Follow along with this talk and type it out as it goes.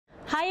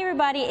Hi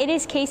everybody, it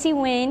is Casey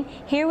Wynn.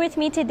 Here with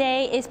me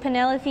today is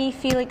Penelope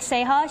Felix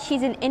Ceja.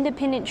 She's an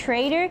independent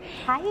trader.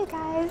 Hi you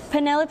guys.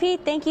 Penelope,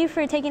 thank you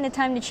for taking the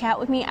time to chat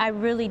with me. I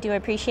really do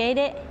appreciate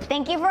it.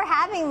 Thank you for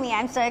having me.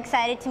 I'm so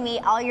excited to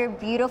meet all your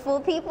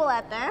beautiful people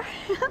out there.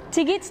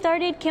 To get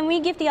started, can we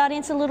give the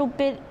audience a little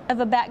bit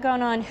of a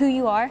background on who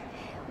you are?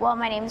 Well,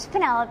 my name is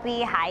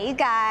Penelope. Hi you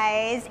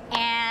guys.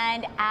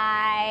 And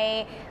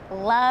I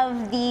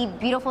love the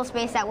beautiful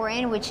space that we're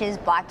in, which is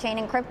blockchain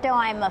and crypto.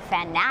 I'm a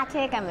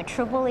fanatic, I'm a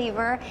true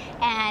believer,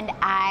 and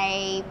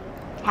I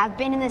have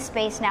been in this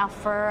space now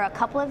for a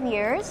couple of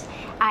years.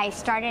 I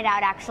started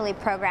out actually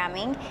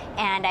programming,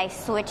 and I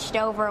switched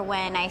over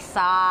when I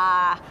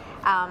saw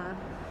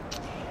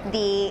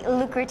the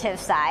lucrative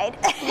side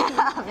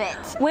of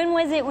it. When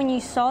was it when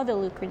you saw the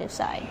lucrative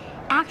side?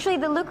 Actually,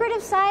 the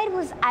lucrative side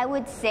was, I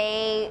would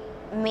say,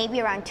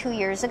 maybe around 2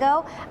 years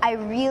ago. I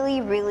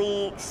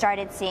really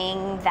started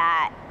seeing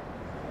that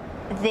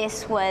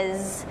this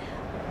was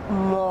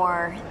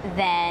more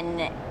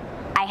than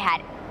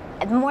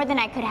more than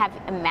I could have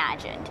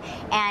imagined.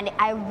 And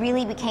I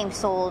really became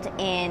sold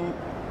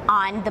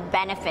on the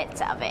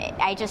benefits of it.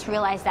 I just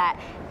realized that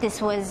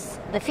this was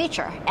the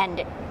future.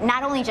 And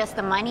not only just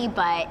the money,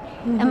 but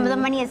the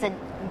money is a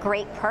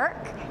great perk,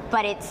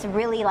 but it's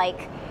really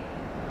like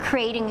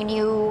creating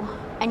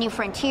a new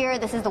frontier.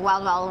 This is the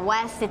wild, wild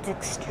west.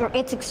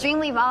 It's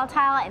extremely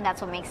volatile, and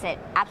that's what makes it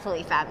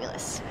absolutely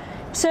fabulous.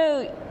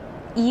 So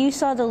you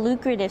saw the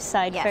lucrative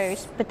side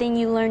first, but then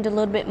you learned a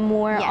little bit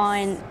more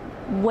on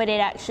what it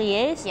actually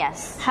is?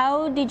 Yes.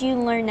 How did you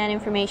learn that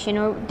information,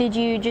 or did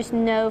you just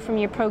know from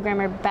your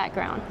programmer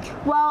background?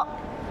 Well,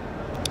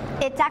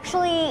 it's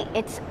actually,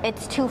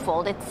 it's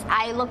twofold.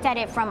 I looked at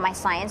it from my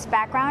science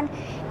background,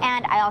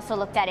 and I also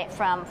looked at it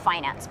from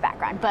finance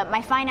background. But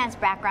my finance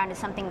background is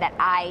something that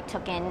I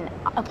took in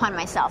upon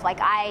myself. Like,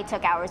 I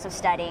took hours of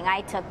studying. I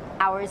took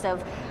hours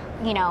of,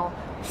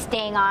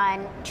 staying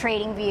on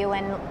TradingView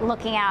and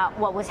looking at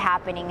what was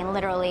happening and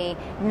literally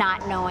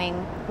not knowing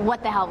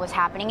what the hell was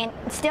happening.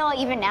 And still,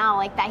 even now,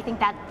 like, I think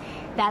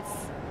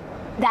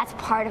that's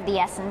part of the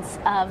essence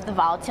of the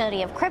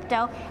volatility of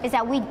crypto, is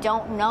that we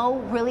don't know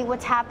really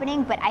what's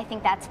happening, but I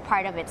think that's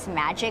part of its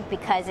magic,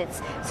 because it's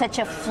such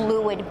a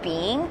fluid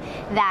being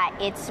that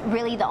it's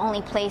really the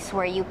only place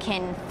where you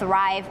can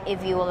thrive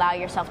if you allow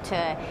yourself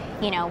to,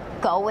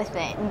 go with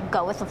it and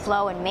go with the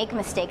flow and make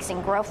mistakes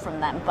and grow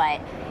from them.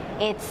 But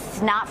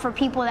it's not for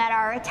people that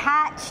are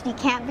attached. You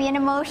can't be an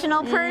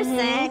emotional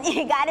person.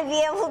 You got to be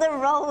able to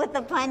roll with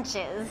the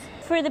punches.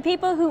 For the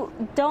people who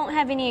don't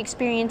have any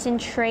experience in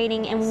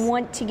trading and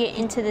want to get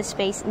into the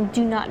space and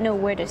do not know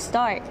where to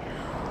start,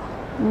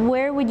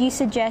 where would you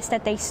suggest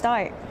that they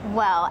start?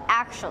 Well,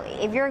 actually,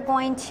 if you're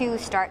going to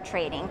start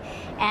trading,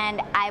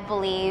 and I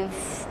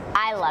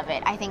love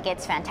it. I think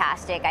it's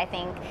fantastic. I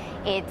think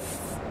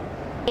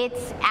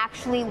it's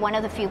actually one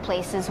of the few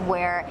places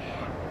where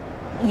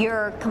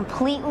you're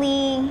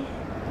completely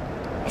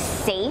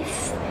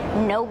safe.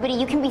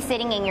 You can be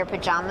sitting in your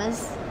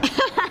pajamas,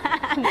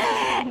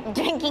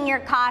 drinking your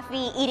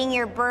coffee, eating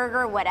your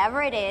burger,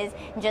 whatever it is,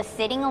 just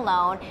sitting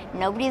alone.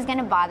 Nobody's going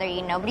to bother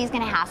you. Nobody's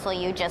going to hassle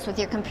you, just with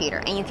your computer.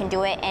 And you can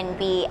do it and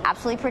be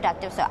absolutely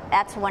productive. So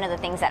that's one of the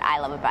things that I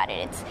love about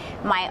it. It's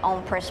my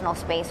own personal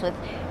space with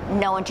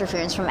no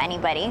interference from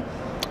anybody.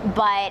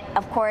 But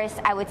of course,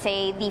 I would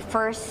say the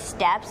first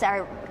steps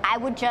are, I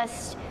would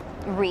just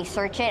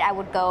research it. I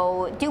would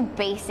go do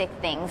basic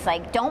things,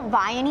 like don't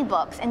buy any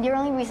books. And the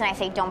only reason I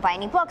say don't buy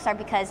any books are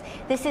because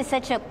this is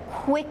such a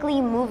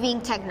quickly moving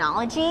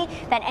technology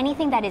that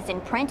anything that is in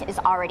print is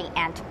already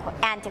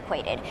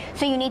antiquated.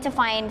 So you need to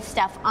find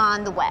stuff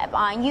on the web,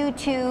 on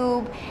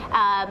YouTube.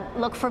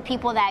 Look for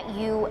people that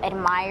you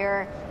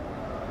admire,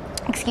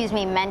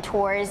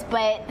 mentors.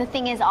 But the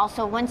thing is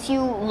also, once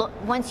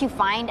you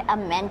find a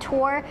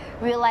mentor,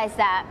 realize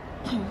that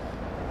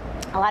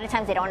a lot of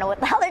times they don't know what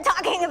the hell they're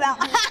talking about.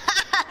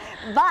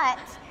 But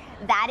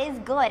that is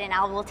good, and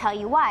I will tell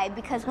you why.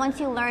 Because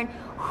once you learn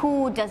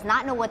who does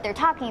not know what they're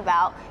talking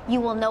about, you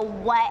will know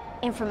what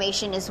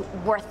information is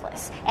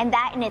worthless. And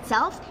that in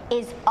itself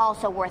is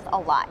also worth a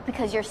lot,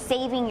 because you're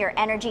saving your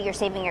energy, you're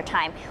saving your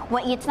time.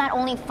 It's not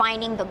only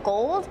finding the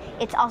gold,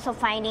 it's also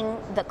finding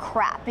the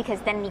crap, because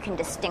then you can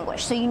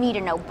distinguish. So you need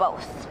to know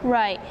both.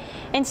 Right.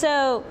 And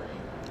so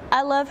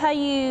I love how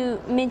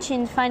you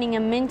mentioned finding a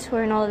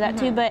mentor and all of that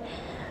too, but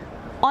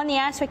on the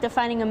aspect of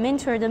finding a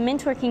mentor, the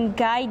mentor can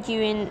guide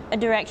you in a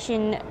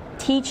direction,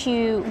 teach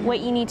you what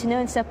you need to know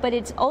and stuff, but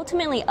it's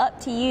ultimately up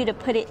to you to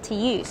put it to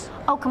use.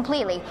 Oh,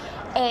 completely.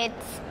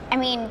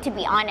 To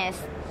be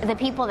honest, the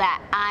people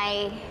that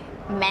I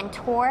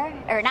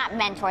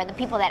the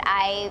people that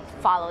I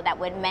follow that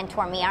would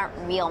mentor me aren't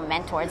real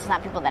mentors. It's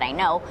not people that I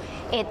know.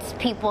 It's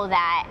people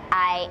that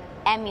I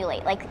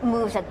emulate, like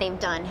moves that they've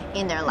done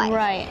in their life.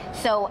 Right.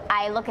 So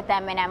I look at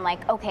them and I'm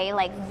like, okay,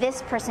 like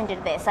this person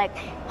did this. Like,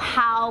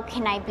 how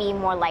can I be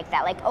more like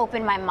that? Like,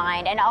 open my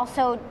mind, and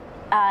also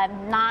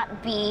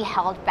not be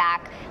held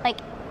back,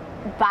 like,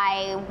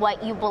 by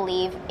what you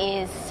believe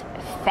is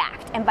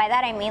fact. And by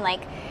that I mean,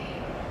 like,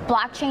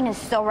 blockchain is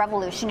so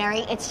revolutionary.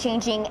 It's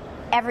changing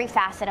every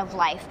facet of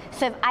life.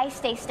 So if I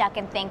stay stuck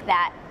and think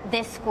that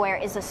this square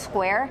is a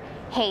square,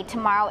 hey,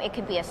 tomorrow it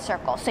could be a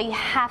circle. So you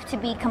have to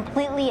be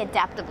completely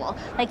adaptable.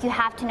 Like, you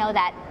have to know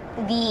that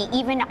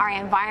even our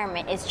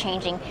environment is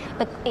changing.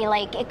 But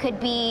like, it could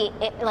be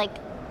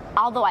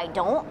although I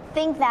don't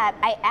think that,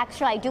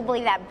 I do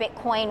believe that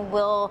Bitcoin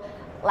will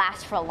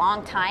last for a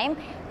long time.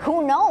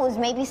 Who knows?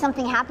 Maybe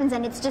something happens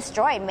and it's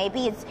destroyed.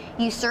 Maybe it's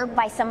usurped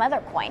by some other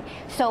coin.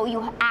 So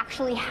you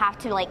actually have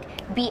to like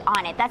be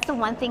on it. That's the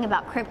one thing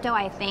about crypto.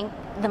 I think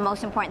the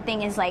most important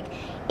thing is like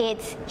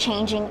it's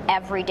changing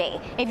every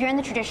day. If you're in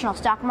the traditional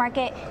stock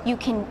market, you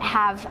can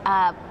have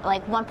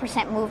like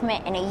 1%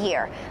 movement in a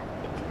year.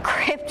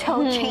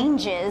 Crypto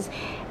changes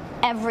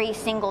every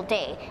single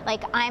day.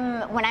 Like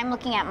when I'm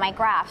looking at my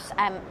graphs,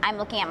 I'm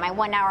looking at my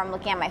 1 hour, I'm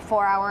looking at my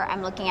 4 hour,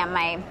 I'm looking at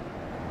my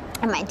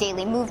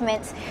daily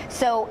movements.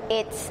 So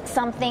it's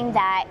something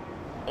that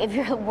if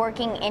you're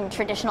working in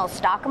traditional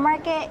stock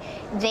market,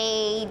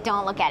 they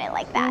don't look at it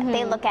like that.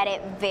 They look at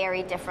it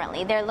very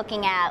differently. They're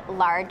looking at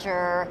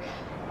larger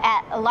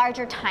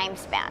time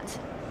spans.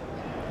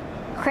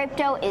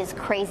 Crypto is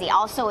crazy.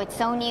 Also, it's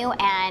so new,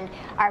 and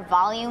our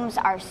volumes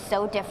are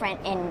so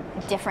different in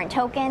different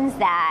tokens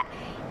that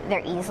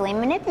they're easily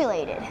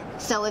manipulated.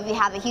 So if you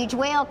have a huge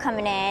whale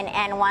coming in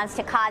and wants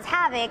to cause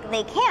havoc,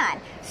 they can.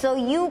 So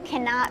you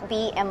cannot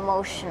be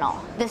emotional.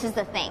 This is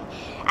the thing.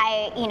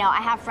 I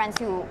have friends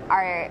who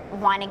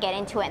want to get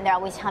into it, and they're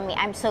always telling me,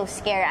 I'm so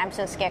scared, I'm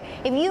so scared.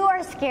 If you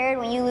are scared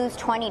when you lose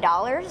 $20,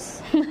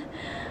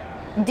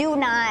 do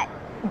not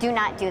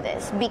do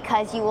this,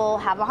 because you will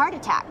have a heart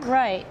attack.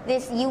 Right.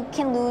 You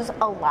can lose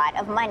a lot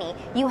of money.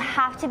 You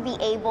have to be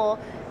able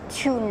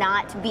to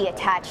not be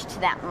attached to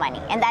that money,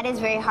 and that is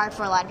very hard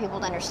for a lot of people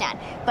to understand.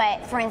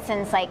 But for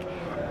instance, like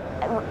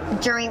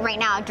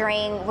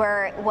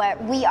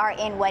we are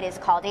in what is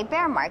called a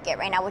bear market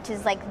right now, which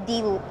is like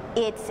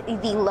it's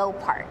the low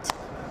part,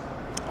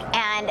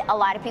 and a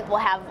lot of people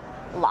have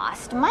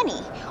lost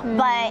money.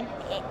 But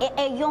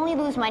you only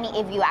lose money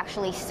if you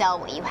actually sell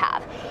what you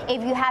have.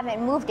 If you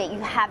haven't moved it, you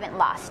haven't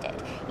lost it.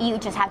 You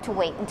just have to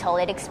wait until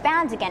it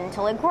expands again,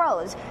 until it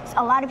grows. So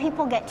a lot of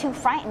people get too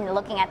frightened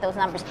looking at those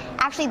numbers.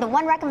 Actually, the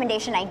one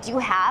recommendation I do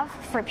have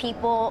for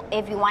people,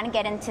 if you want to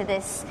get into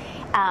this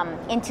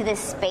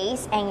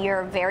space and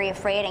you're very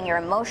afraid and you're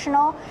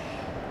emotional,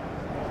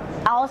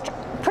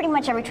 pretty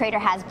much every trader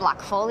has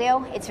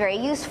Blockfolio. It's very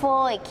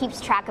useful. It keeps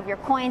track of your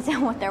coins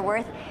and what they're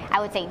worth. I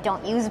would say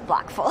don't use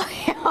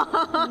Blockfolio.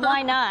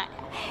 Why not?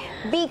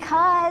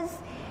 Because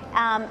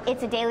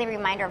it's a daily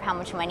reminder of how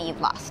much money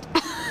you've lost.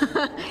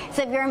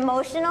 So if you're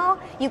emotional,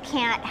 you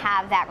can't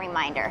have that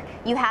reminder.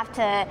 You have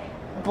to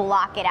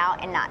block it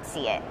out and not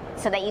see it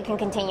so that you can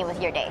continue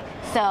with your day.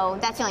 So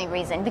that's the only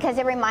reason, because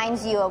it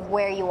reminds you of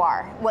where you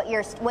are, what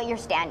your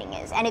standing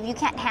is. And if you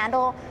can't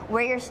handle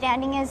where your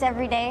standing is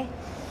every day,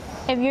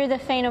 if you're the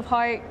faint of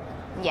heart,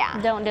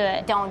 don't do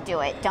it. Don't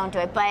do it.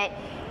 But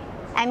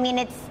I mean,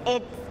 it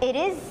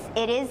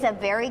is a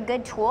very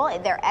good tool.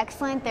 They're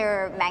excellent.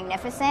 They're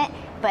magnificent.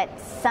 But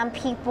some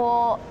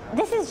people,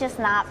 this is just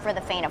not for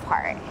the faint of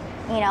heart.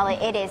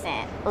 It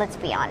isn't. Let's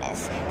be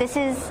honest. This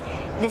is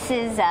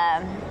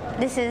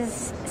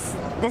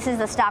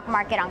the stock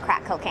market on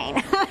crack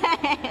cocaine.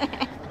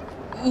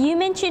 You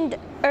mentioned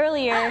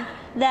earlier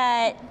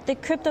that the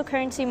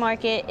cryptocurrency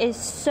market is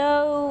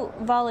so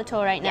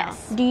volatile right now.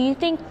 Yes. Do you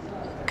think,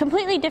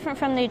 completely different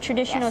from the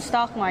traditional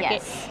stock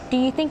market, Yes. do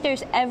you think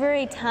there's ever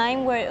a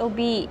time where it'll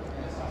be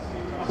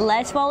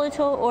less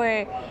volatile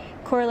or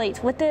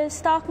correlates with the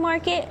stock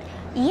market?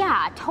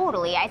 Yeah,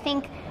 totally. I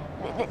think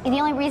the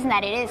only reason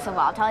that it is so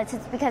volatile is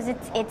because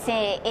it's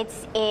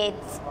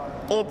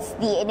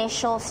the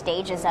initial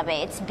stages of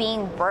it. It's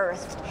being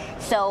birthed.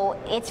 So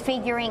it's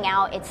figuring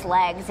out its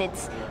legs.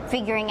 It's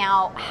figuring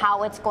out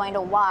how it's going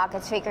to walk.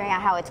 It's figuring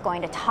out how it's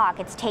going to talk.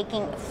 It's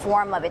taking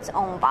form of its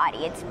own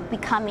body. It's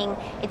becoming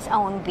its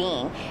own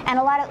being. And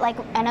a lot of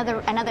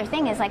another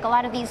thing is like a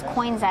lot of these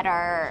coins that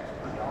are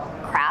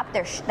crap,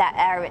 they're shit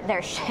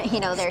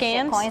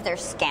coins, they're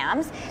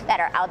scams that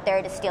are out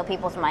there to steal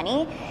people's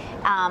money.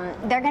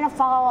 They're gonna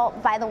fall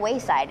by the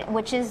wayside,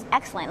 which is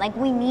excellent. Like,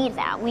 we need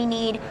that. We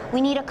need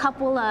a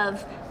couple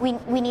of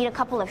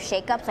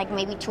shakeups, like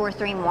maybe 2 or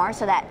 3 more,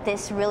 so that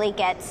this really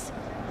gets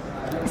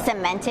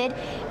cemented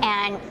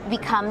and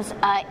becomes.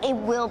 It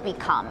will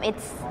become.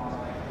 It's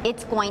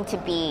going to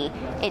be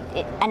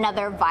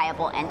another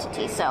viable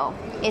entity. So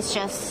it's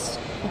just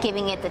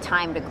giving it the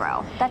time to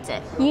grow. That's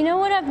it. You know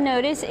what I've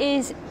noticed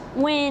is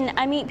when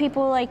I meet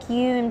people like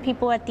you and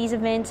people at these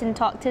events and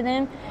talk to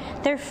them,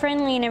 they're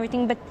friendly and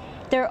everything, but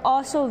they're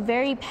also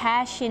very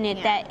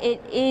passionate that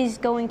it is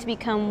going to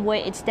become what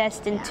it's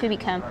destined to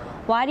become.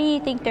 Why do you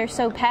think they're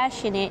so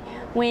passionate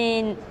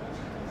when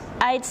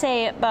I'd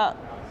say about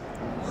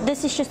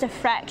this is just a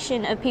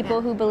fraction of people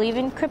who believe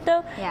in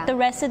crypto? The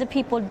rest of the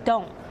people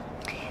don't.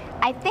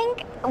 I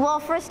think,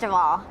 well, first of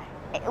all,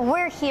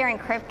 we're here in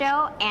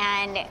crypto,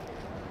 and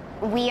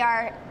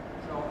we're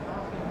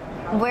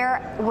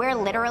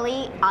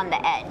literally on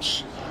the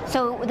edge.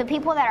 So the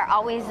people that are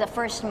always the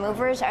first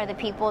movers are the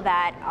people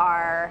that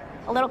are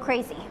a little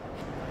crazy.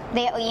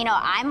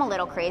 I'm a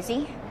little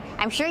crazy.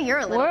 I'm sure you're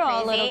a little We're crazy.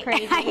 all a little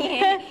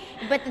crazy.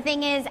 But the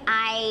thing is,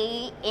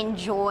 I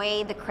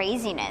enjoy the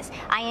craziness.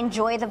 I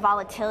enjoy the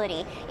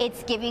volatility.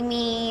 It's giving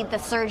me the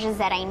surges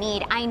that I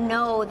need. I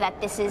know that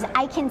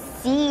I can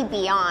see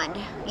beyond,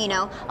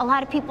 A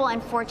lot of people,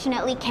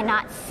 unfortunately,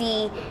 cannot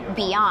see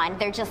beyond.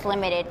 They're just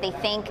limited. They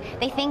think,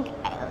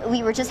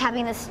 we were just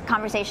having this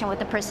conversation with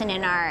the person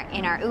in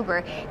our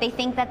Uber. They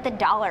think that the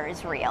dollar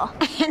is real.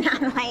 And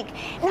I'm like,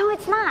 no,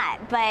 it's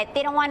not. But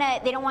they don't want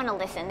to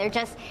listen.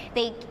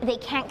 They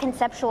can't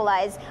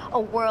conceptualize a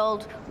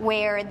world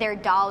where their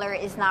dollar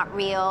is not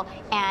real,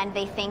 and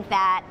they think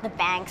that the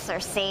banks are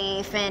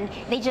safe, and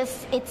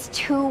it's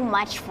too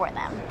much for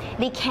them.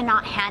 They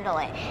cannot handle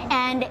it.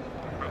 And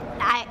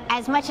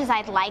as much as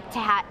I'd like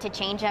to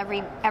change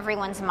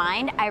everyone's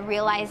mind, I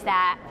realize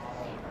that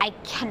I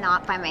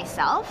cannot by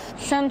myself.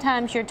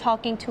 Sometimes you're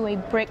talking to a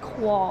brick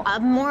wall.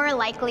 More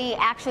likely,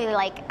 actually,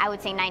 I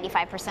would say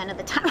 95% of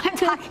the time I'm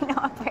talking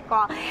to a brick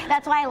wall.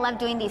 That's why I love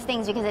doing these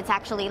things, because it's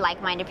actually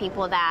like-minded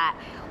people that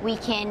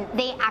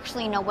they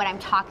actually know what I'm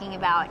talking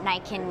about, and I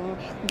can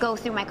go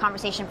through my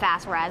conversation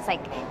fast, whereas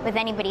with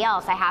anybody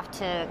else, I have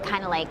to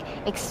kind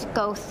of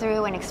go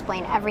through and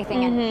explain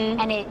everything,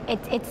 and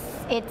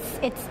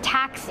it's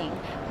taxing.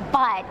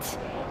 But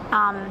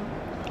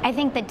I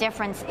think the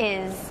difference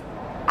is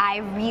I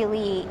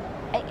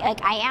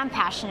am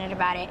passionate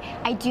about it.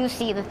 I do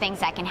see the things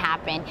that can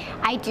happen.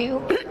 I do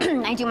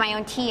my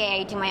own TA,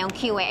 I do my own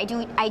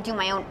QA, I do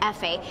my own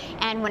FA.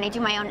 And when I do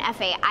my own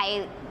FA,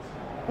 I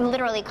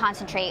literally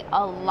concentrate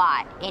a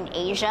lot in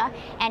Asia.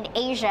 And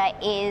Asia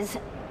is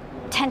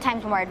 10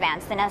 times more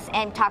advanced than us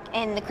and talk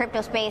in the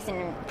crypto space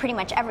and pretty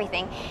much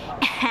everything.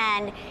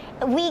 And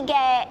we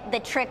get the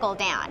trickle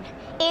down.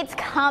 It's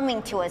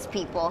coming to us,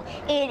 people.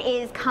 It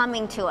is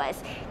coming to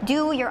us.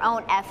 Do your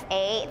own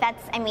FA.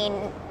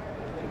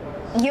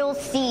 You'll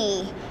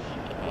see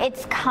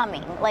it's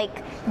coming.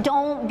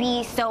 Don't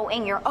be so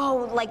in your,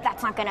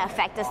 that's not going to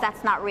affect us.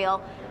 That's not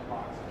real.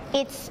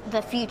 It's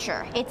the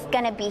future. It's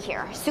going to be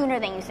here sooner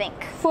than you think.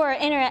 For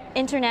our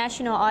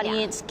international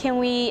audience, Can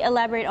we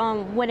elaborate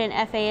on what an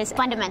FA is?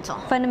 Fundamental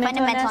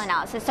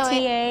analysis. So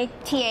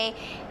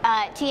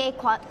TA,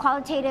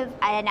 qualitative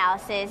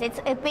analysis. It's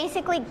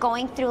basically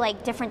going through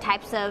different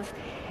types of.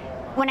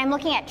 When I'm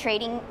looking at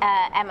trading,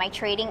 at my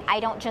trading,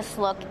 I just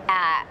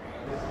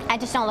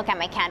don't look at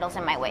my candles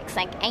and my wicks.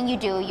 And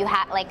you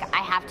have I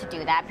have to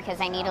do that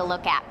because I need to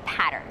look at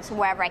patterns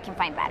wherever I can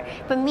find pattern.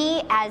 But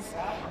me, as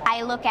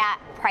I look at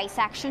price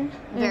action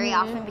very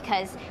often,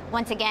 because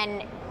once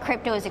again,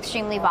 crypto is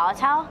extremely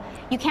volatile.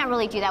 You can't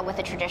really do that with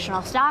a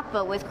traditional stock,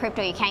 but with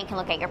crypto you can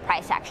look at your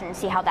price action and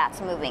see how that's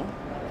moving.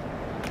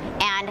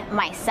 And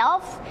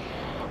myself,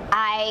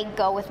 I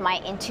go with my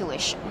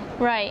intuition.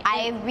 Right.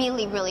 I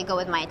really, really go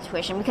with my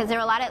intuition, because there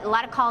are a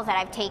lot of calls that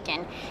I've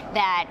taken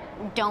that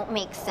don't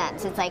make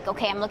sense. It's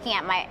okay, I'm looking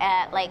at my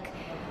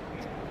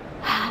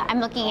I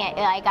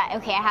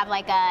have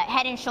a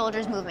head and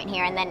shoulders movement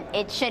here, and then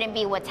it shouldn't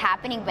be what's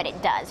happening, but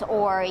it does.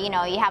 Or you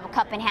have a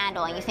cup and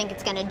handle and you think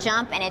it's going to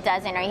jump and it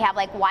doesn't, or you have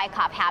Y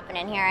cop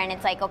happening here and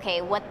it's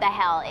okay, what the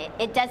hell?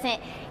 It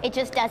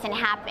just doesn't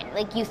happen.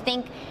 You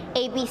think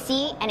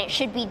ABC and it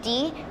should be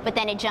D, but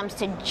then it jumps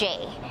to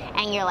J,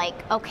 and you're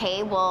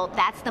okay, well,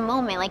 that's the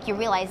moment you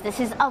realize this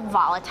is a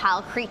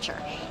volatile creature.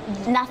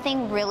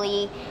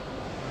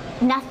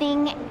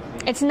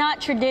 It's not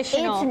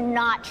traditional. It's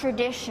not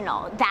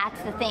traditional.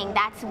 That's the thing.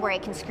 That's where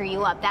it can screw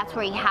you up. That's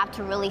where you have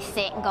to really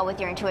sit and go with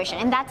your intuition.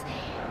 And that's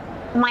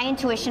my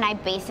intuition. I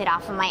base it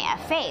off of my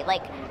FA.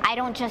 I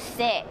don't just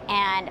sit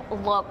and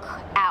look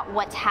at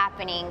what's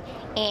happening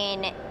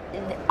in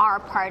our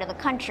part of the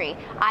country.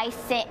 I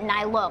sit and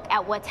I look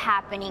at what's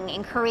happening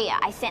in Korea.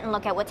 I sit and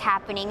look at what's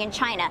happening in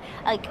China.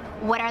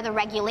 What are the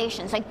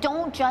regulations?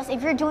 Don't just,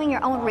 if you're doing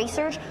your own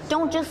research,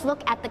 don't just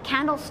look at the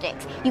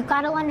candlesticks. You've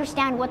got to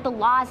understand what the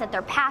laws that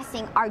they're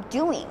passing are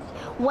doing,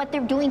 what they're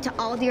doing to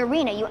all the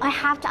arena. I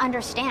have to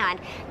understand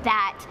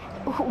that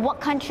what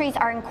countries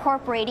are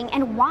incorporating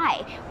and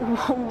why.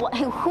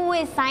 Who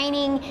is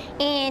signing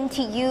in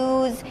to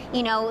use,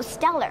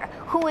 Stellar?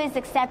 Who is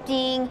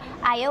accepting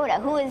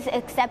IOTA? Who is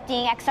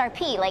accepting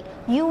XRP?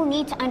 You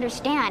need to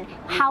understand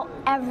how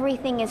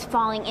everything is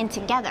falling in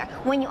together.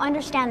 When you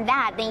understand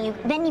that,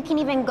 then you can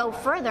even go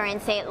further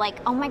and say,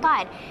 oh my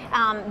God,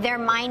 they're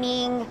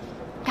mining.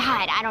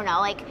 God, I don't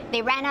know,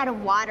 they ran out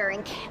of water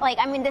and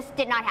this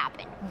did not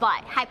happen,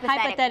 but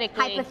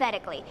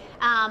hypothetically,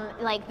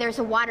 there's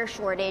a water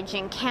shortage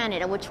in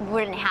Canada, which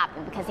wouldn't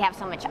happen because they have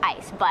so much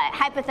ice, but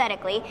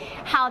hypothetically,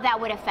 how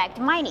that would affect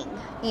mining,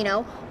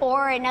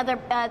 or another,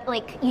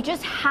 you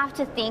just have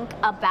to think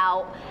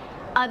about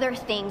other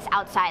things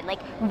outside.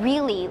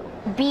 Really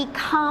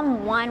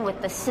become one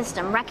with the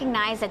system.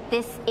 Recognize that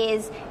this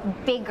is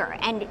bigger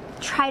and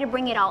try to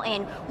bring it all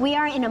in. We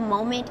are in a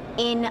moment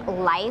in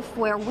life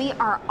where we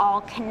are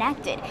all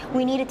connected.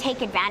 We need to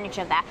take advantage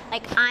of that.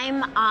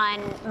 I'm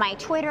on my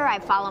Twitter, I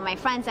follow my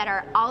friends that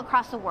are all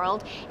across the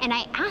world, and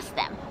I ask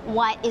them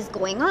what is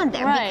going on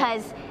there,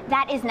 because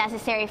that is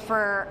necessary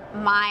for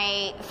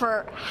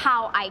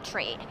how I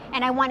trade,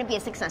 and I want to be a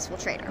successful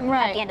trader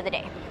at the end of the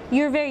day.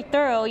 You're very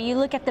thorough. You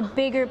look at the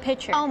bigger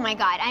picture. Oh my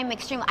God, I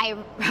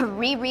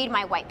reread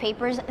my white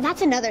papers.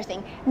 That's another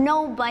thing.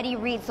 Nobody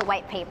reads the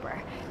white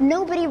paper.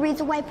 Nobody reads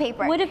the white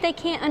paper. What if they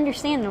can't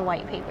understand the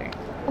white paper?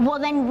 Well,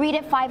 then read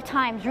it 5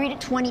 times, read it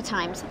 20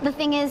 times. The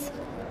thing is,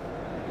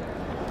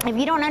 if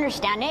you don't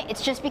understand it,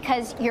 it's just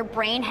because your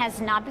brain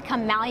has not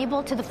become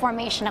malleable to the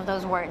formation of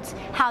those words,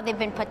 how they've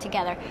been put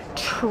together.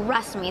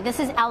 Trust me, this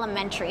is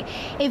elementary.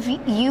 If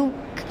you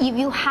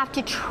have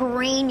to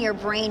train your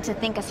brain to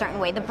think a certain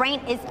way. The brain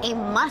is a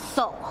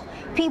muscle.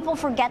 People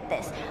forget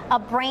this. A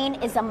brain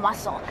is a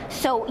muscle.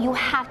 So you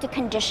have to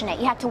condition it.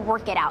 You have to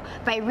work it out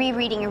by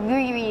rereading,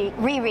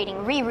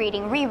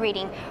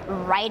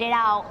 write it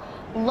out,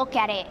 look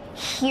at it,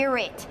 hear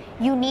it.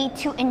 You need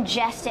to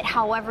ingest it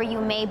however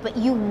you may, but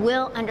you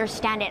will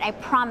understand it. I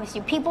promise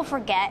you. People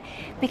forget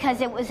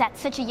because it was at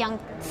such a young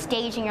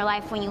stage in your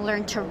life when you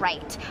learn to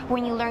write,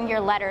 when you learn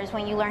your letters,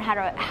 when you learn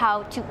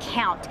how to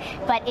count.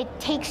 But it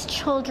takes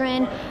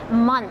children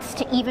months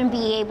to even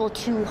be able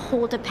to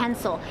hold a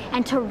pencil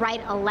and to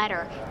write a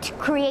letter, to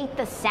create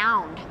the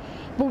sound.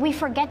 But we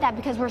forget that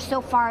because we're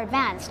so far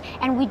advanced,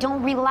 and we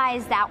don't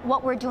realize that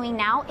what we're doing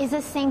now is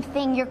the same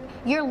thing.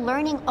 You're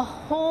learning a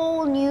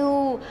whole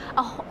new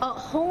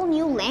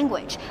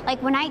language.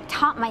 Like when I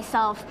taught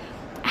myself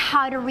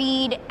how to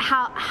read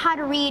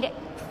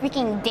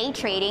freaking day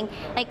trading,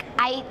 like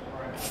I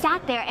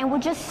sat there and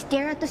would just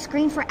stare at the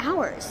screen for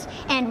hours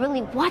and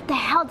really, what the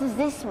hell does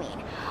this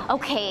mean?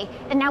 Okay,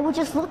 and I would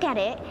just look at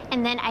it,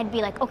 and then I'd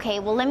be like, okay,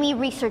 well, let me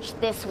research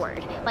this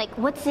word. Like,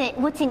 what's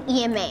an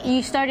EMA?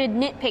 You started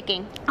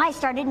nitpicking. I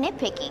started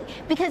nitpicking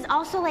because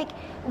also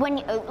when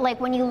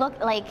you look,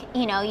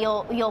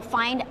 you'll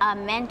find a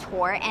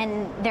mentor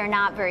and they're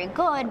not very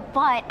good,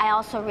 but I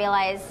also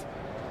realize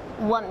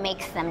what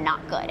makes them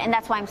not good. And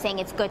that's why I'm saying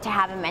it's good to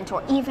have a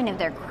mentor, even if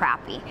they're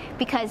crappy.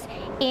 Because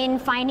in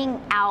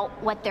finding out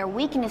what their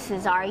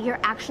weaknesses are, you're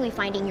actually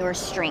finding your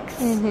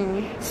strengths.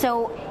 Mm-hmm.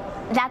 So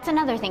that's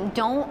another thing.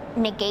 Don't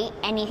negate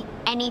any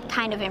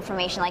kind of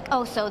information like,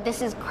 oh, so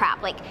this is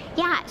crap. Like,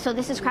 yeah, so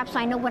this is crap, so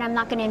I know what I'm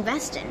not going to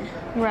invest in.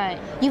 Right.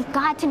 You've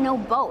got to know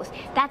both.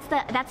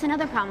 That's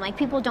another problem. Like,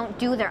 people don't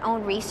do their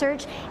own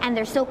research, and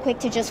they're so quick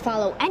to just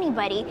follow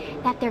anybody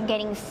that they're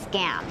getting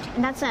scammed.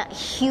 And that's a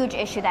huge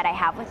issue that I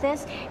have with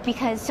this,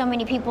 because so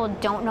many people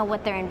don't know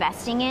what they're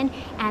investing in,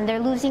 and they're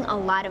losing a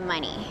lot of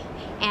money.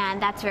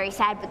 And that's very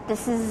sad, but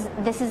this is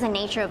the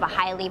nature of a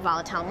highly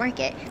volatile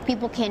market.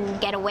 People can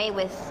get away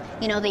with,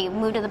 they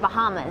move to the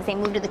Bahamas, they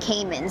move to the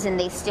Caymans, and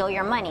they steal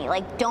your money.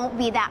 Like, don't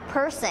be that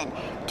person.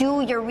 Do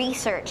your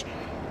research.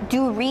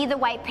 Read the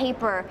white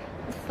paper.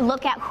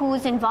 Look at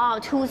who's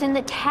involved, who's in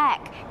the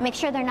tech. Make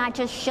sure they're not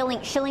just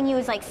shilling. Shilling you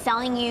is like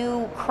selling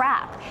you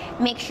crap.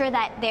 Make sure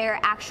that they're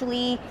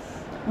actually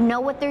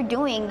know what they're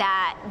doing,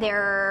 that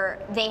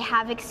they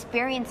have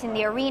experience in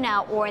the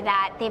arena, or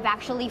that they've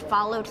actually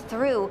followed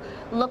through.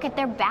 Look at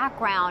their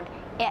background.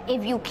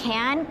 If you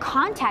can,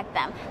 contact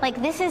them.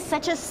 Like, this is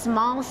such a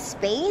small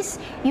space.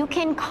 You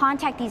can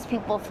contact these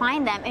people,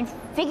 find them, and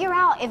figure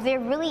out if they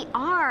really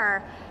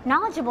are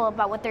knowledgeable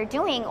about what they're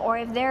doing, or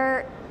if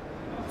they're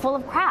full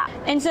of crap.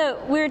 And so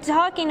we were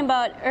talking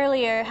about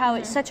earlier how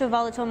it's such a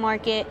volatile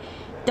market.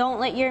 Don't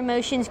let your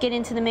emotions get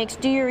into the mix.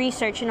 Do your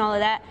research and all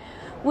of that.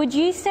 Would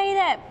you say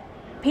that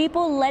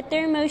people let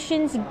their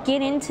emotions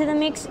get into the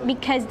mix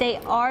because they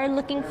are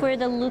looking for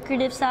the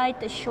lucrative side,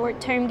 the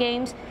short-term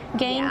gains?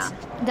 Yeah,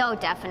 no,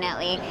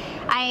 definitely.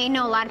 I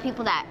know a lot of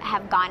people that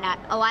have gone out,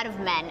 a lot of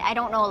men. I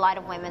don't know a lot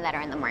of women that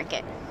are in the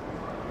market.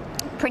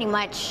 Pretty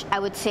much, I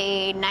would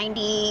say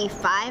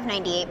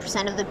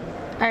 98% of the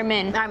are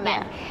men.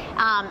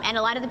 Yeah. And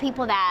a lot of the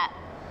people they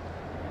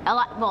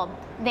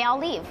all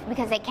leave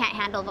because they can't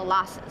handle the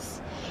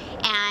losses.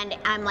 And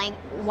I'm like,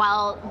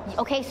 well,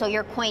 okay, so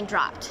your coin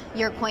dropped.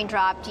 I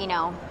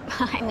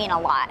mean, a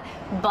lot.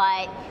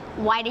 But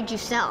why did you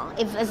sell?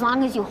 As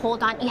long as you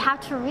hold on, you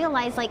have to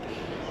realize, like,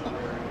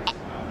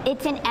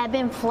 it's an ebb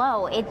and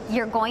flow.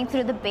 You're going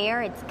through the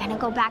bear, it's going to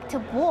go back to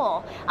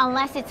bull.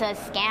 Unless it's a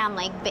scam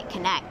like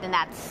BitConnect, and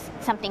that's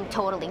something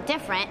totally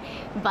different.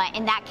 But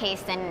in that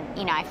case, then,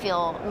 I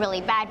feel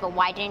really bad. But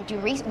why did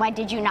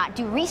you not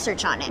do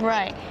research on it?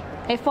 Right.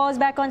 It falls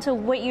back onto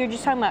what you were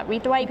just talking about.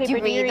 Read the white paper,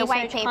 do your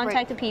research,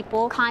 contact the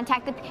people.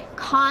 Contact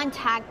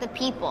the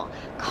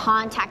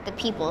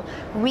people.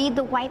 Read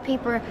the white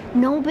paper.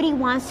 Nobody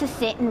wants to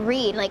sit and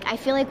read. Like, I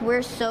feel like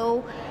we're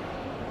so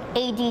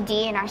ADD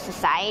in our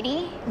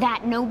society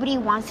that nobody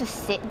wants to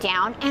sit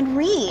down and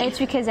read. It's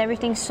because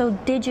everything's so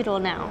digital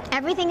now.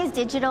 Everything is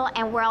digital,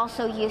 and we're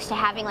also used to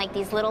having like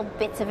these little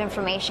bits of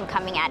information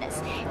coming at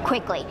us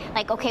quickly.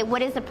 Like, okay,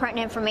 what is the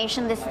pertinent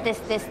information? This.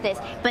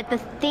 But the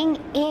thing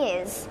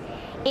is,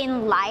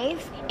 in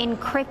life, in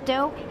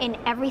crypto, in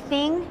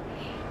everything,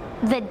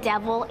 the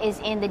devil is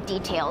in the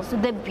details.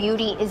 The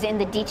beauty is in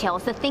the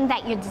details. The thing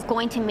that is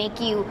going to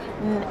make you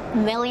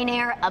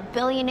millionaire, a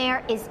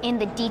billionaire, is in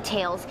the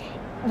details.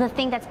 The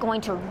thing that's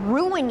going to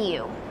ruin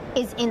you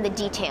is in the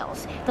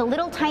details. The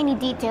little tiny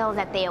details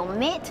that they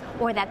omit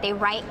or that they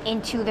write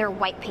into their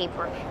white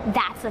paper.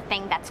 That's the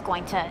thing that's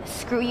going to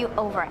screw you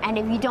over. And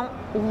if you don't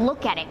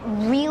look at it,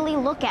 really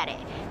look at it,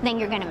 then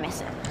you're going to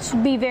miss it. So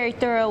be very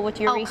thorough with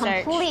your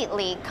research.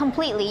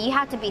 Completely. You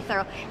have to be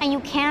thorough. And you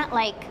can't,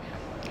 like,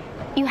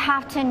 you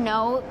have to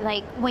know,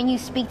 like, when you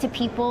speak to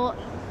people,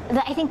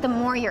 I think the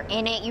more you're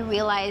in it, you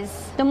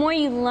realize... The more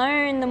you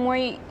learn, the more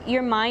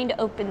your mind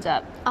opens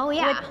up. Oh,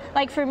 yeah.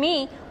 Like for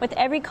me, with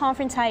every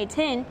conference I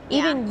attend,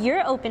 even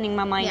you're opening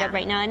my mind up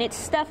right now. And it's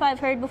stuff I've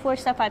heard before,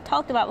 stuff I've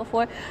talked about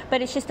before,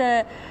 but it's just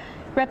a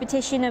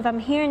repetition of I'm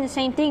hearing the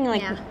same thing.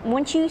 Like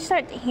once you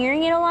start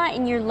hearing it a lot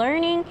and you're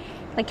learning,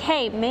 like,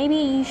 hey, maybe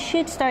you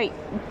should start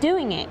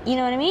doing it. You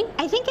know what I mean?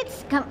 I think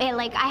it's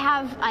like I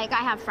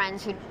have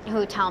friends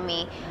who tell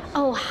me,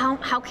 oh,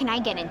 how can I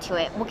get into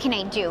it? What can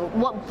I do?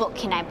 What book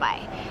can I buy?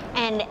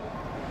 And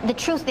the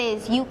truth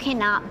is, you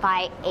cannot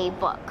buy a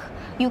book.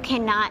 You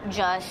cannot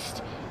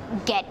just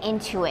get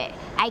into it.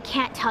 I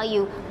can't tell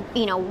you,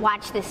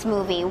 watch this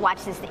movie,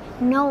 watch this thing.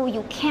 No,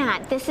 you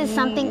can't. This is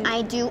something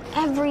I do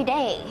every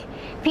day.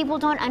 People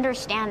don't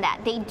understand that.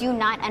 They do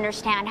not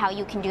understand how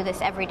you can do this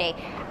every day.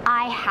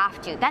 I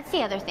have to. That's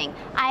the other thing.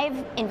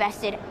 I've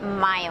invested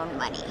my own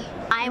money.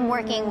 I'm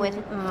working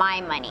with my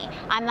money.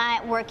 I'm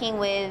not working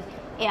with,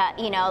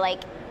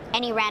 like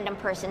any random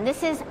person.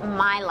 This is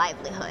my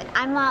livelihood.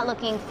 I'm not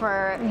looking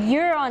for...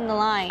 You're on the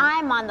line.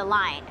 I'm on the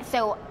line.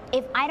 So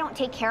if I don't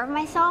take care of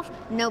myself,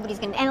 nobody's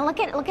gonna. And look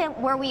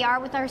at where we are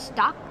with our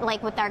stock,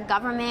 like with our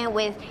government,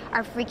 with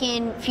our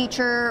freaking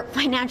future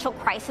financial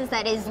crisis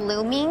that is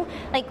looming.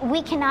 Like,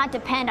 we cannot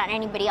depend on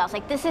anybody else.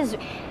 Like, this is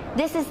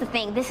the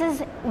thing.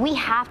 We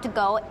have to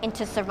go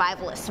into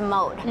survivalist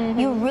mode.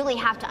 You really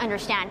have to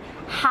understand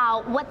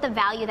what the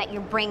value that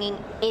you're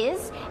bringing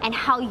is, and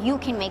how you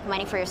can make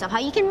money for yourself, how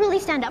you can really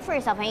stand up for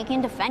yourself, how you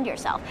can defend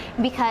yourself,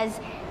 because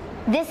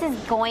this is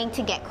going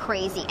to get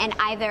crazy. And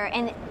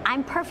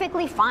I'm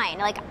perfectly fine.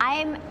 Like,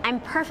 I'm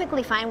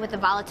perfectly fine with the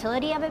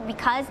volatility of it,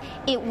 because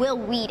it will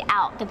weed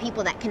out the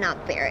people that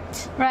cannot bear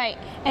it. Right.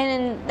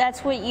 And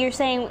that's what you're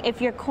saying. If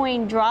your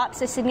coin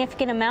drops a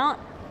significant amount,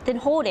 then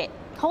hold it.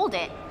 Hold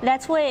it.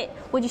 That's would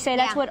you say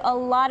that's what a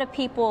lot of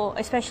people,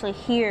 especially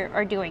here,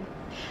 are doing?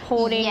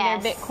 Holding their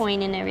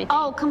Bitcoin and everything.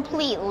 Oh,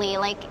 completely.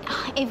 Like,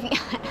 if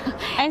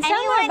and some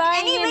are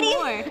buying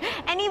more.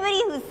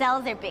 Anybody who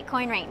sells their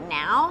Bitcoin right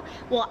now,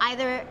 well,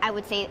 either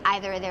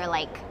they're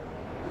like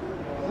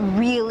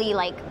really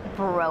like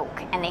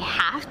broke and they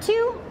have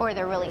to, or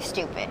they're really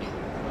stupid,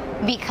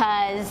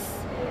 because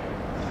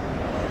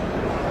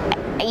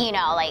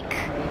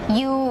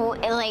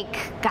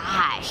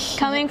gosh.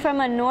 Coming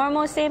from a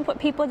normal standpoint,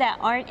 people that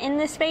aren't in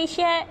the space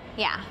yet,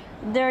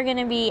 they're going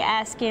to be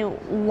asking,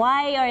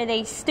 why are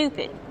they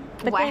stupid?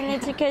 But then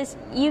it's because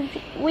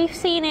we've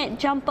seen it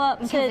jump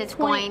up to its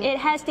point. It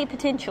has the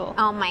potential.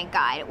 Oh my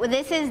God! Well,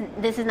 this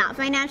is not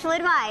financial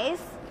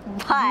advice.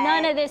 But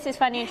none of this is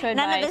financial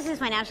advice. None of this is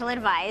financial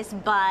advice.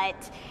 But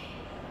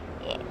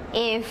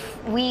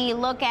if we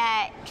look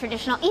at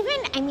traditional,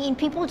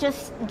 people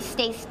just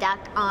stay stuck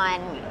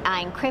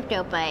on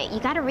crypto. But you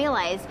got to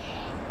realize,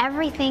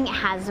 everything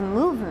has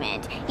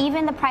movement.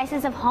 Even the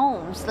prices of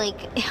homes,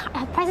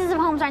 prices of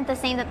homes aren't the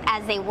same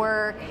as they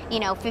were,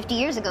 50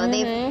 years ago.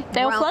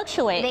 They'll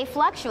fluctuate. They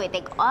fluctuate. They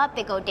go up,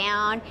 they go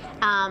down.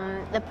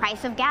 The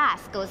price of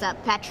gas goes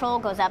up. Petrol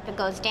goes up and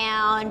goes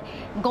down.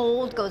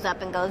 Gold goes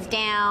up and goes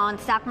down.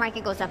 Stock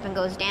market goes up and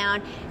goes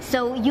down.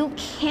 So you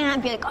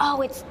can't be like,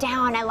 oh, it's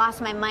down, I lost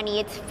my money,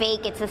 it's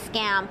fake, it's a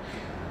scam.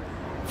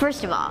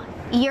 First of all,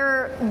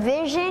 your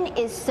vision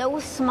is so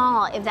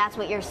small if that's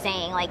what you're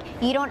saying. Like,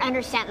 you don't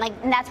understand.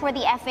 And that's where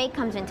the FA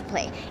comes into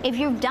play. If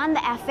you've done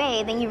the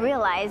FA, then you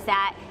realize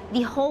that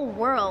the whole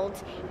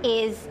world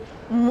is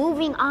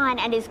moving on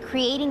and is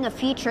creating a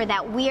future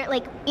that we're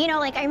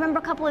I remember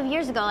a couple of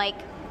years ago,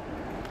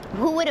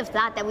 who would have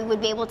thought that we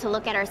would be able to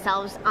look at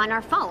ourselves on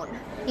our phone,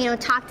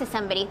 talk to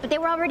somebody? But they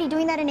were already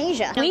doing that in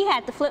Asia. We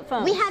had the flip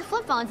phones. We had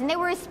flip phones, and they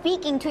were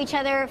speaking to each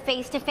other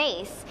face to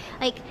face.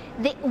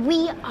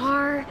 We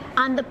are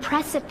on the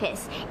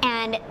precipice,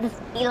 and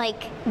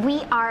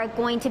we are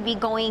going to be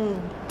going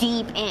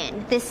deep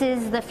in. This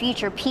is the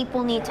future.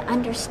 People need to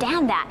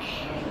understand that.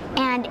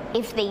 And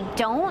if they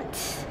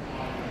don't,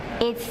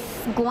 it's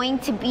going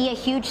to be a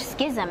huge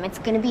schism. It's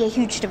going to be a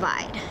huge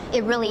divide.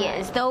 It really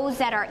is. Those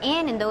that are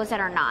in and those that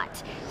are not.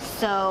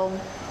 So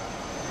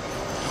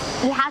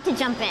you have to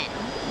jump in.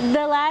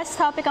 The last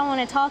topic I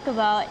want to talk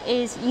about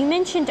is, you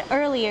mentioned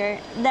earlier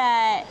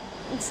that,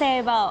 let's say,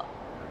 about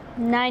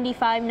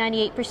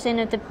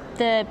 95-98% of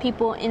the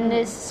people in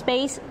this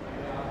space,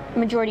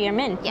 majority are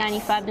men.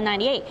 95 to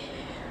 98.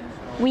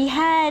 We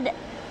had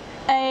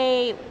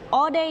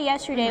all day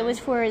yesterday was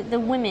for the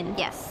women.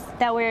 Yes.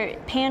 That were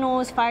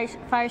panels,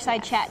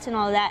 fireside chats, and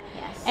all of that.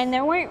 Yes. And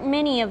there weren't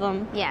many of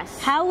them. Yes.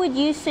 How would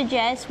you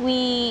suggest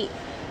we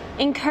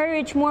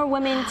encourage more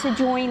women to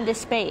join the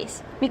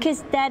space?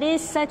 Because that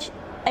is such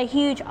a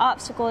huge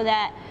obstacle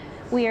that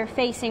we are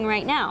facing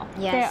right now.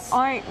 Yes. There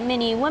aren't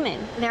many women.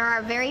 There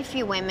are very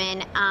few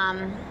women.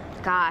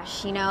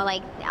 gosh, you know,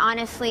 like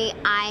honestly,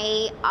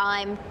 I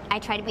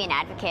try to be an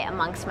advocate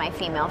amongst my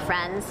female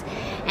friends,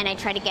 and I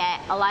try to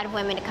get a lot of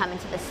women to come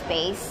into the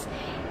space,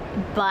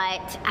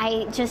 but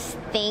I just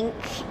think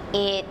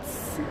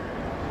it's,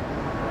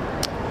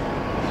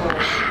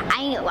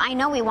 I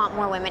know we want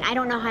more women. I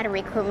don't know how to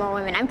recruit more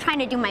women. I'm trying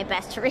to do my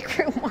best to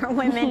recruit more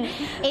women.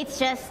 It's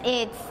just,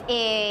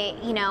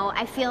 you know,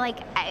 I feel like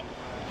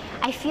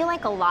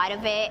a lot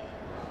of it,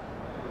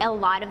 a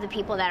lot of the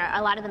people that are,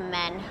 a lot of the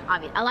men,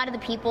 obviously, a lot of the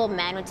people,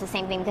 men, which is the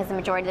same thing because the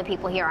majority of the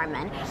people here are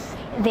men,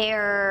 they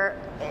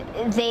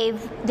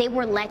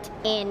were let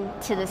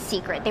into the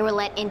secret. They were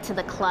let into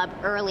the club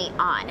early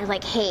on. It's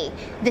like, hey,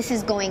 this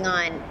is going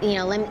on, you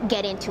know, let me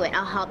get into it.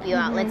 I'll help you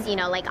out. Let's, you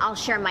know, like, I'll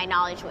share my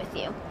knowledge with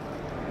you.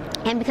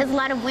 And because a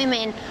lot of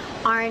women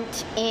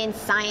aren't in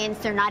science,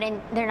 they're not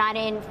in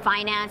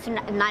finance, they're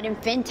not in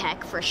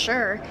fintech for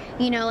sure,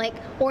 you know, like,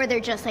 or they're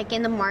just like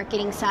in the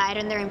marketing side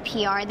and they're in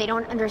PR, they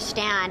don't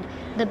understand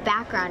the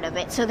background of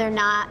it, so they're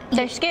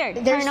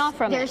scared. Turn off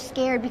from it. They're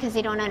scared because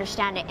they don't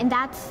understand it, and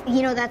that's,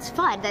 you know, that's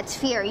FUD, that's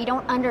fear. You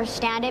don't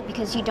understand it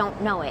because you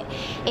don't know it.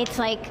 It's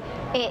like,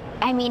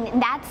 I mean,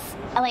 that's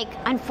like,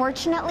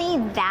 unfortunately,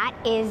 that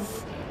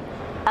is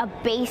a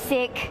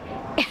basic.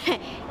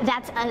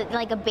 That's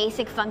like a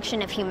basic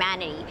function of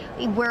humanity.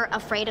 We're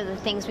afraid of the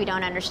things we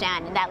don't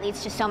understand, and that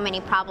leads to so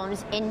many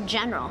problems in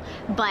general.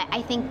 But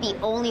I think the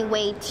only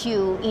way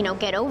to, you know,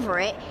 get over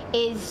it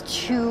is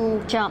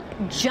to jump.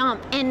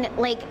 And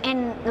like,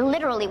 and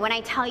literally, when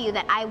I tell you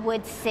that I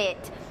would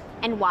sit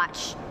and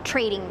watch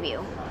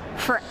TradingView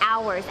for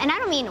hours, and I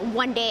don't mean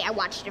one day I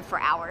watched it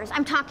for hours.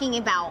 I'm talking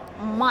about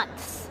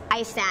months.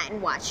 I sat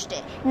and watched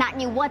it, not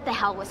knew what the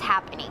hell was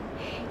happening.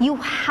 You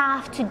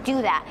have to do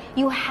that.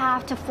 You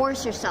have to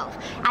force yourself.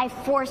 I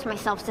forced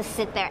myself to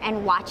sit there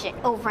and watch it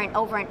over and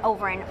over and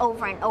over and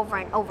over and over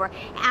and over.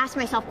 Ask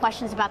myself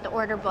questions about the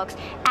order books.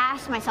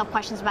 Ask myself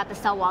questions about the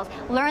sell walls.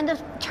 Learn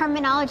the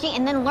terminology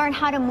and then learn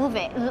how to move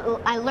it.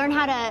 I learned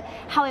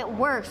how it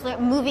works.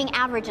 Moving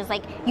averages,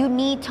 like, you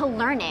need to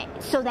learn it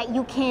so that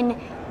you can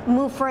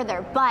move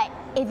further. But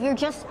if you're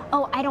just,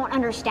 oh, I don't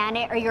understand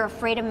it, or you're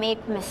afraid to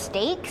make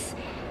mistakes,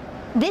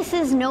 this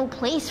is no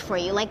place for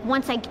you. Like,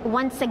 once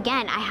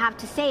again, I have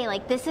to say,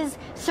 like, this is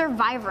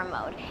survivor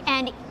mode.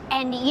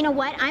 And you know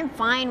what? I'm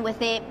fine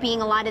with it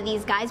being a lot of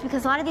these guys,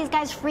 because a lot of these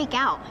guys freak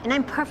out, and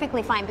I'm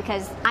perfectly fine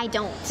because I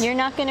don't. You're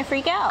not going to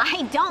freak out.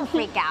 I don't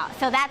freak out.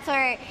 So that's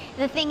where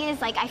the thing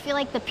is, like, I feel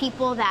like the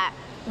people that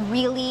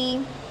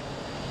really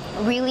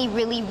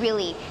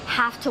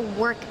have to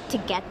work to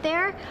get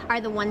there are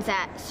the ones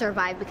that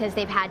survive, because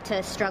they've had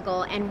to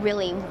struggle and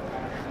really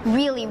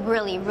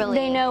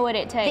they know what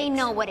it takes. They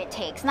know what it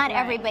takes. Not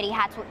everybody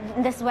has,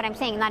 this is what I'm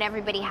saying, not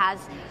everybody has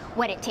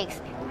what it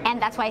takes.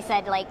 And that's why I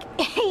said, like,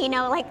 you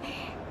know, like,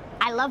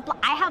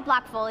 I have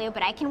Blockfolio,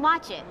 but I can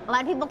watch it. A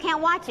lot of people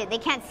can't watch it. They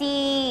can't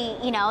see,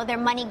 you know, their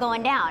money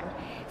going down.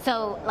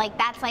 So, like,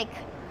 that's like,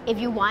 if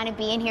you want to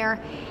be in here,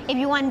 if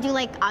you want to do,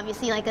 like,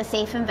 obviously, like, a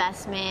safe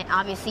investment,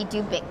 obviously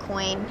do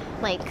Bitcoin.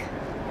 Like,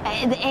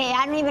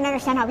 I don't even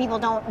understand how people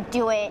don't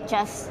do it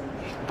just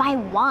buy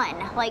one.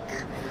 Like,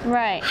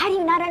 right. How do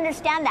you not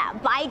understand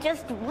that? Buy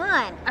just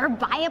one, or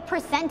buy a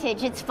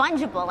percentage. It's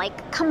fungible.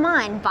 Like, come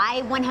on,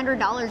 buy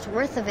 $100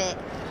 worth of it,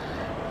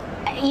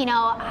 you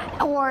know,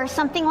 or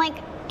something like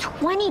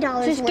 $20 worth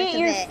of it. Just get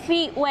your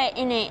feet wet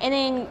in it, and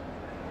then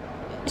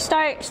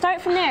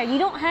start from there. You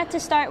don't have to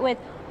start with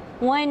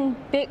one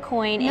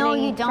Bitcoin. No,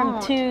 and then you don't.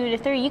 From 2 to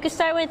 3, you could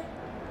start with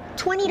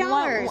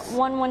 $20.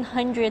 One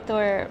 100th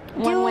or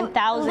one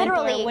 1,000th,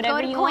 literally, or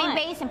whatever you want. go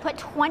to Coinbase and put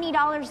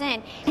 $20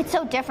 in. It's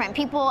so different.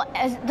 People,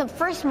 as the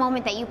first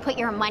moment that you put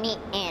your money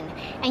in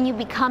and you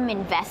become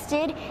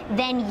invested,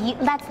 then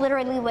that's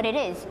literally what it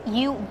is.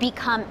 You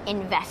become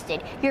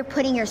invested. You're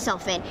putting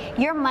yourself in.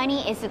 Your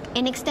money is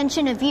an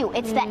extension of you.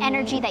 It's the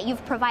energy that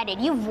you've provided.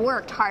 You've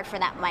worked hard for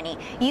that money.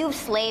 You've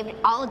slaved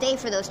all day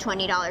for those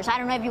 $20. I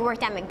don't know if you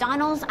worked at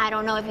McDonald's. I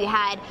don't know if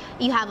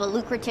you have a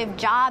lucrative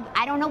job.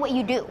 I don't know what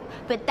you do,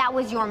 but that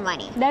was your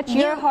money. That's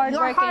your hard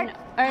work and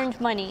earned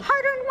money.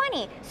 Hard-earned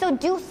money. So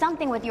do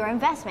something with your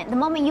investment. The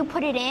moment you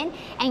put it in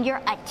and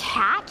you're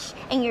attached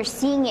and you're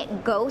seeing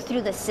it go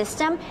through the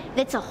system,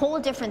 that's a whole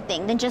different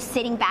thing than just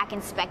sitting back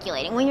and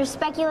speculating. When you're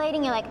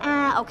speculating, you're like,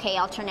 okay,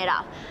 I'll turn it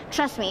off.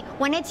 Trust me,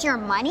 when it's your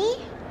money,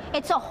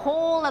 it's a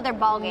whole other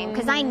ballgame,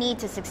 because I need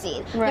to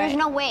succeed. Right. There's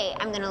no way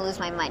I'm going to lose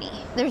my money.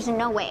 There's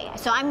no way.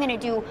 So I'm going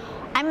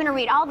to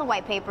read all the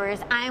white papers.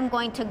 I'm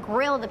going to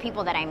grill the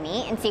people that I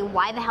meet and see,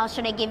 why the hell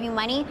should I give you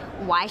money?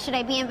 Why should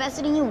I be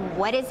invested in you?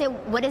 What is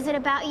it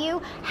about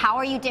you? How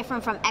are you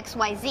different from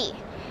XYZ?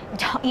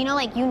 You know,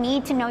 like, you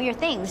need to know your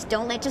things.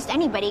 Don't let just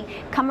anybody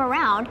come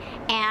around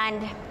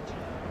and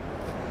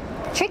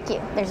trick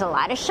you. There's a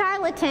lot of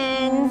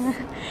charlatans.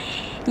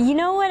 You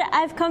know what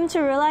I've come to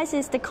realize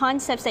is the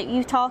concepts that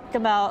you talked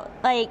about,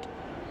 like,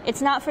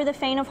 it's not for the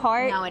faint of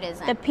heart. No, it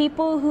isn't. The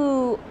people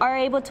who are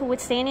able to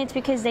withstand it, it's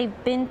because they've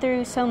been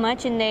through so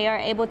much and they are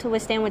able to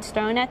withstand what's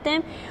thrown at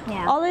them.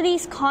 Yeah. All of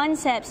these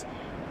concepts,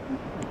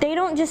 they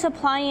don't just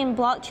apply in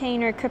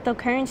blockchain or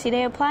cryptocurrency,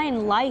 they apply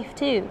in life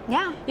too.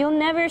 Yeah. You'll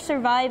never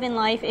survive in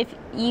life if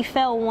you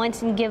fail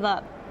once and give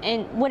up.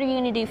 And what are you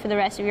going to do for the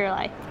rest of your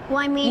life? Well,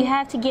 I mean, you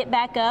have to get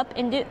back up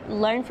and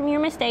learn from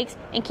your mistakes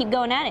and keep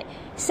going at it.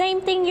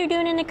 Same thing you're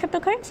doing in the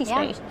cryptocurrency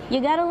space.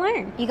 You got to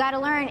learn. You got to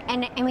learn.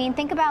 And I mean,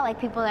 think about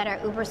like people that are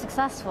uber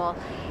successful.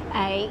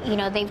 You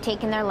know, they've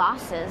taken their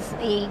losses.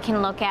 You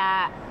can look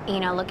at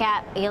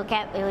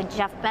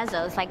Jeff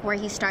Bezos, like where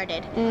he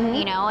started,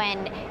 you know,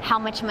 and how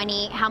much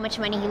money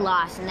he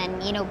lost, and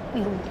then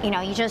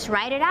you just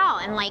write it out,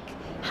 and like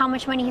how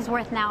much money he's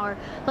worth now. Or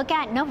look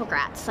at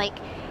Novogratz, like.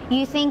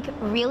 You think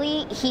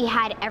really he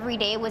had every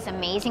day was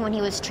amazing when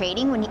he was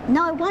trading?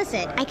 No, it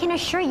wasn't. I can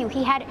assure you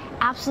he had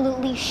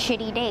absolutely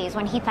shitty days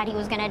when he thought he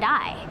was going to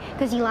die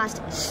because he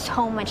lost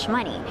so much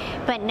money.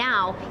 But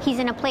now he's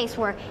in a place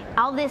where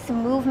all this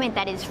movement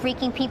that is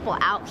freaking people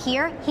out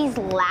here, he's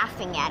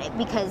laughing at it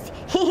because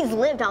he's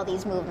lived all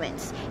these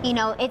movements. You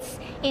know, it's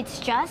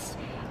just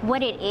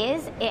what it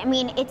is. I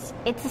mean, it's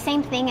the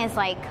same thing as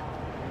like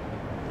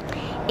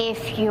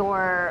if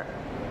you're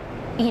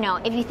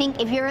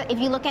if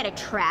you look at a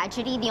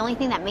tragedy, the only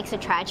thing that makes a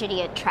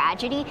tragedy,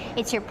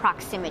 it's your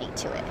proximity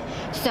to it.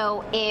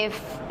 So if,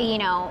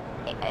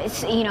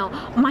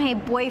 my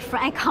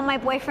boyfriend, I caught my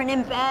boyfriend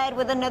in bed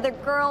with another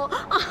girl.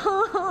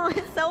 Oh,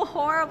 it's so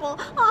horrible.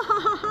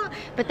 Oh.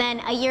 But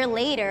then a year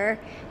later,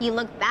 you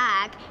look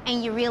back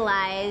and you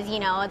realize,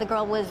 the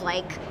girl was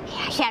like,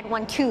 she had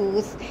one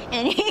tooth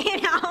and,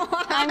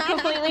 I'm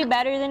completely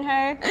better than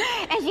her.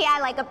 And she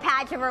had like a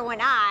patch of her one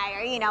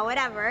eye or,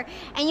 whatever.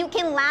 And you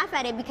can laugh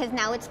at it because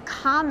now it's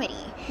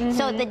comedy.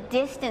 So the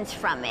distance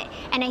from it.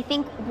 And I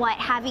think what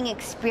having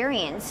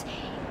experience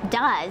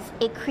does,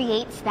 it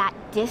creates that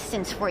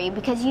distance for you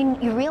because you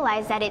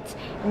realize that it's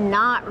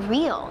not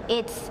real.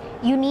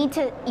 You need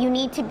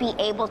to be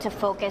able to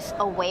focus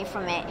away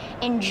from it.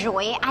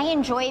 Enjoy it. I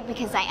enjoy it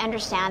because I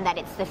understand that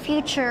it's the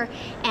future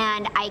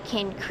and I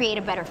can create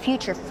a better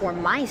future for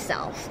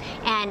myself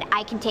and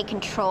I can take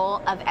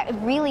control of,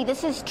 really,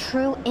 this is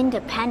true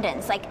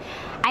independence. Like,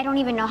 I don't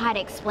even know how to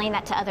explain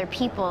that to other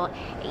people.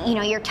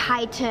 You're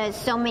tied to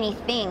so many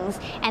things,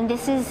 and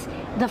this is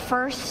the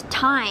first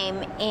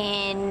time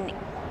in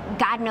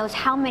God knows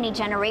how many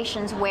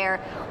generations where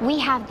we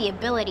have the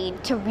ability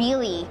to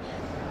really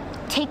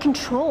take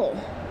control,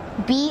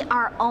 be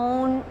our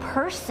own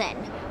person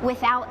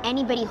without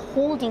anybody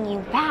holding you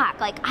back.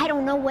 Like, I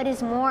don't know what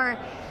is more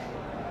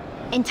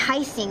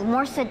enticing,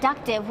 more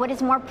seductive, what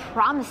is more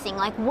promising.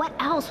 Like, what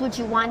else would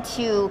you want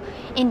to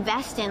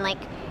invest in? Like,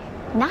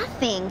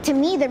 nothing. To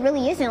me, there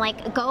really isn't. Like,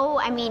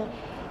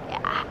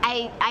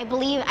 I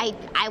believe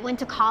I went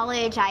to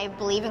college, I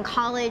believe in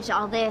college,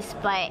 all this,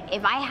 but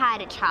if I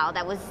had a child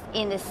that was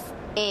in this,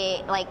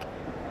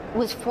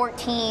 was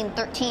 14,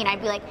 13,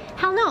 I'd be like,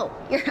 hell no,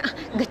 you're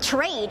the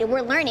trade,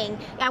 we're learning.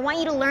 I want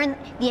you to learn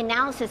the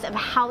analysis of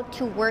how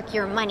to work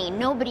your money.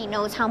 Nobody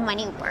knows how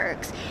money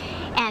works.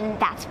 And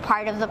that's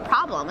part of the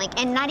problem. Like,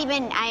 and not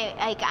even,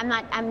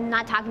 I'm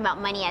not talking about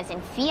money as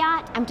in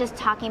fiat, I'm just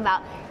talking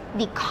about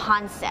the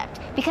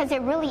concept, because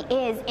it really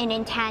is an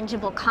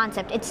intangible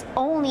concept. It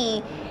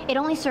only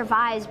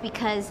survives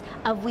because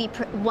of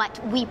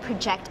what we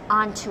project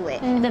onto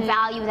it, the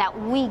value that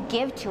we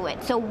give to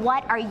it. So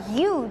what are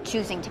you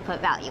choosing to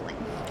put value in?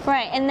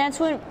 Right, and that's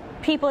what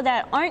people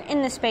that aren't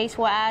in the space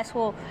will ask,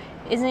 well,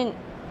 isn't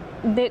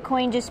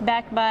Bitcoin just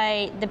backed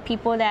by the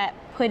people that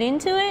put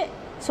into it?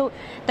 So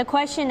the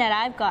question that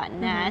I've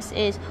gotten asked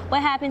is,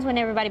 what happens when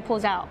everybody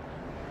pulls out?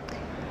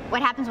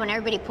 What happens when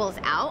everybody pulls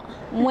out?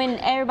 When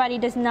everybody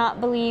does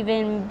not believe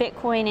in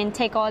Bitcoin and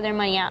take all their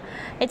money out.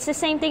 It's the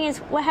same thing as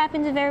what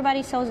happens if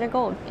everybody sells their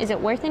gold. Is it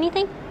worth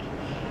anything?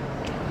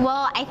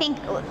 Well, I think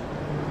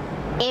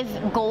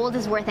if gold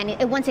is worth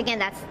anything, once again,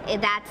 that's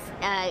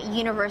a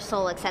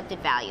universal accepted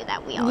value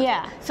that we all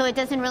do. So it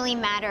doesn't really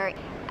matter.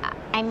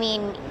 I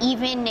mean,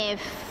 even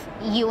if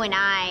you and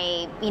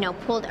I,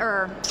 pulled,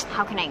 or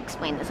how can I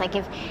explain this? Like,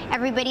 if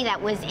everybody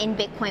that was in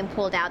Bitcoin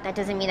pulled out, that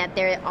doesn't mean that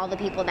they're all the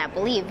people that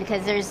believe,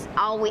 because there's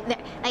always,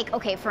 like,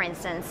 okay, for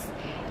instance,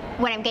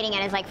 what I'm getting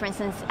at is, like, for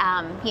instance,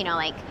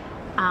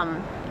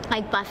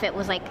 like Buffett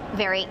was like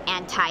very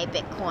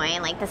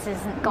anti-Bitcoin, like this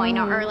isn't going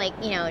on, or like,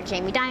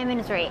 Jamie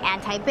Dimon is very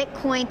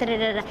anti-Bitcoin,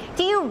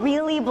 Do you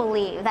really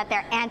believe that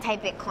they're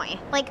anti-Bitcoin?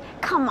 Like,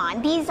 come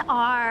on, these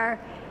are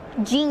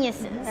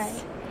geniuses.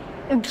 Right.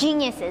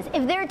 Geniuses.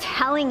 If they're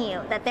telling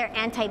you that they're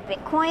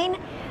anti-Bitcoin,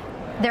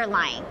 they're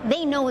lying.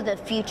 They know the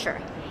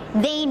future.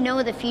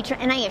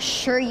 And I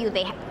assure you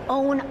they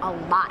own a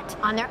lot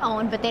on their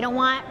own, but they don't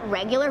want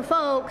regular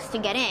folks to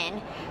get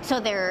in, so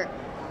they're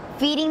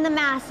feeding the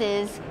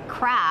masses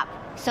crap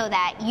so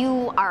that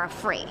you are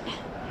afraid.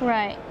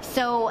 Right.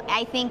 So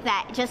I think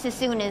that just as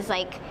soon as,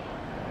 like,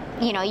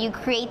 you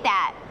create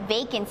that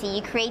vacancy,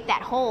 you create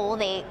that hole,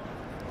 they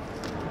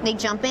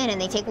jump in and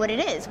they take what it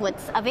is,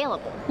 what's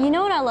available. You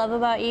know what I love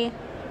about you?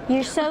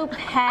 You're so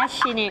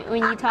passionate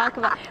when you talk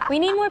about. We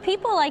need more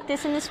people like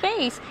this in the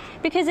space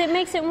because it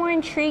makes it more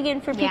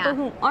intriguing for people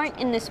who aren't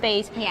in the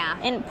space. Yeah.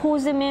 And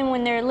pulls them in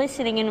when they're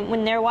listening and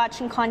when they're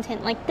watching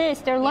content like this.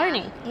 They're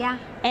learning. Yeah.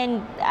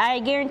 And I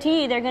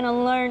guarantee you, they're going to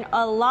learn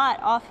a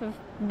lot off of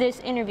this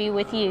interview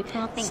with you.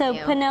 Well, thank so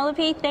you.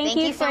 Penelope, thank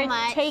you for so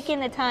much. taking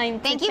the time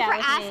Thank to you chat for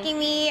with asking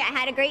me. I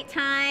had a great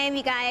time.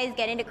 You guys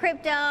get into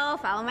crypto.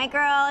 Follow my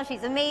girl.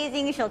 She's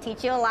amazing. She'll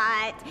teach you a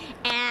lot.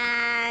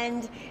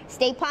 And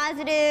stay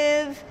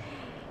positive.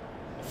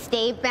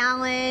 Stay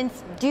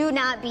balanced. Do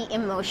not be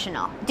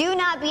emotional. Do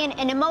not be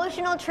an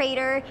emotional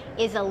trader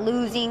is a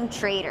losing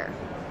trader.